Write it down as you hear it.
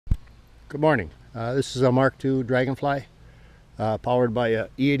Good morning. This is a Mark II Dragonfly, powered by a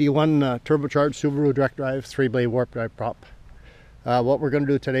E81 turbocharged Subaru direct drive 3-blade warp drive prop. What we're going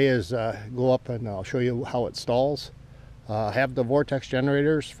to do today is go up and I'll show you how it stalls. I have the vortex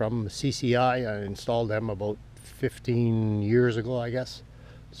generators from CCI. I installed them about 15 years ago, I guess.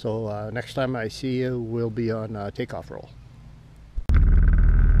 So next time I see you, we'll be on takeoff roll.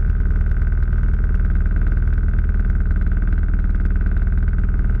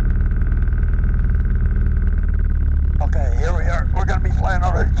 Okay, here we are. We're going to be flying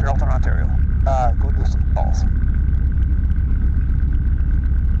out of Charlton, Ontario. Go do some calls.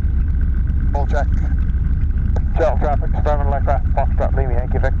 Roll check. Charlton traffic, Starman Aircraft, Foxtrot, Lima,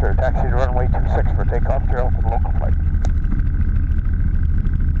 Yankee Victor, taxi to runway 26 for takeoff, Charlton local flight.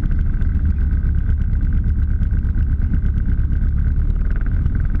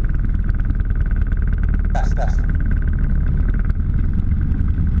 Test.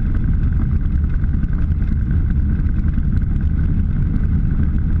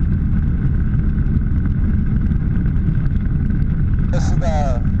 This is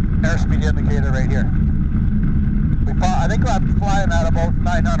the airspeed indicator right here. I think I'm flying at about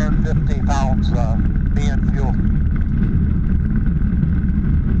 950 pounds being fuel.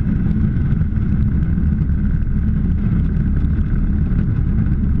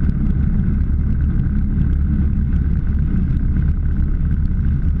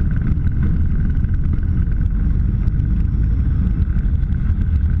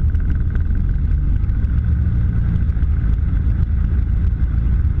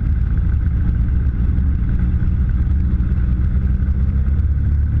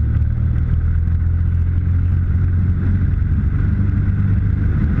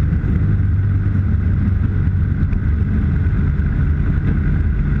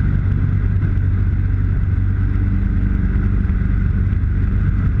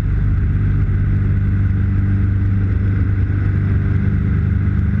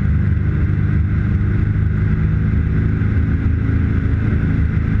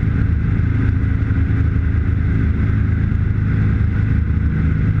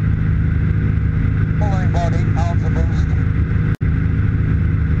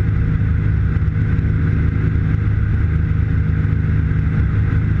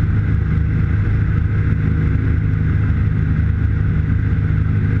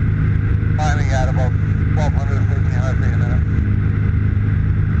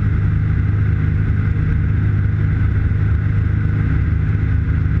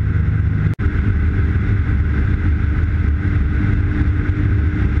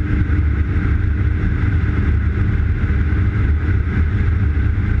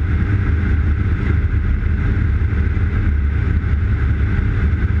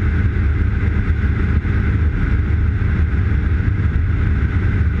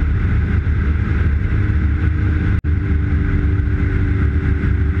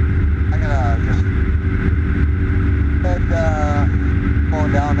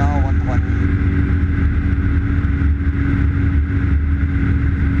 Down now, 120.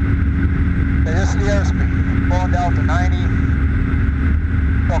 Okay, this is the airspeed. Going down to 90.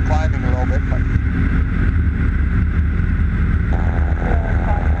 Still climbing a little bit, but.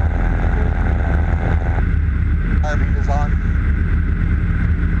 Airspeed is on.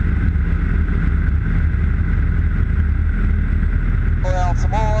 Go down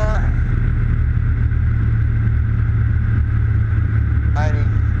some more. 90.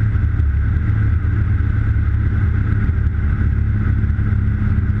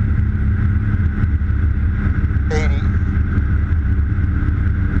 80.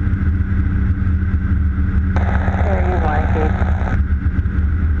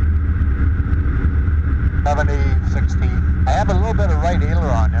 70, 60. I have a little bit of right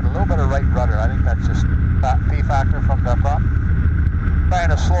aileron and a little bit of right rudder. I think that's just P factor from the prop. Trying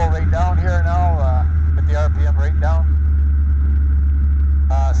to slow right down here now, get the RPM right down.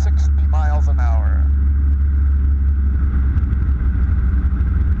 60 miles an hour.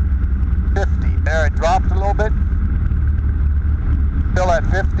 50. There, it dropped a little bit. Still at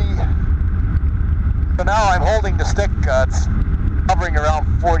 50. So now I'm holding the stick. It's hovering around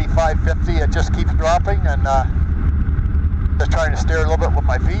 45, 50. It just keeps dropping, and just trying to steer a little bit with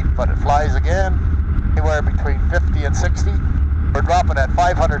my feet, but it flies again. Anywhere between 50 and 60. We're dropping at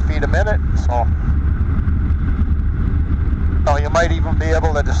 500 feet a minute, so. So you might even be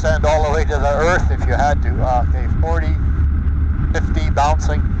able to descend all the way to the earth if you had to. Okay, 40, 50,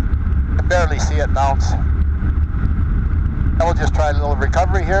 bouncing. You can barely see it bounce. And we'll just try a little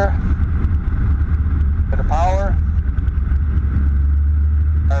recovery here. Bit of power.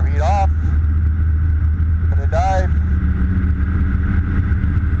 Heat off. Bit of dive.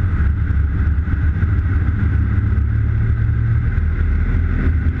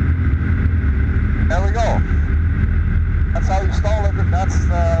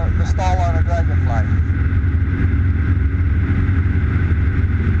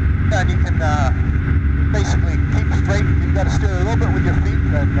 steer a little bit with your feet,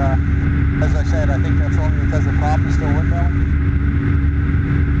 and as I said, I think that's only because the prop is still windmilling.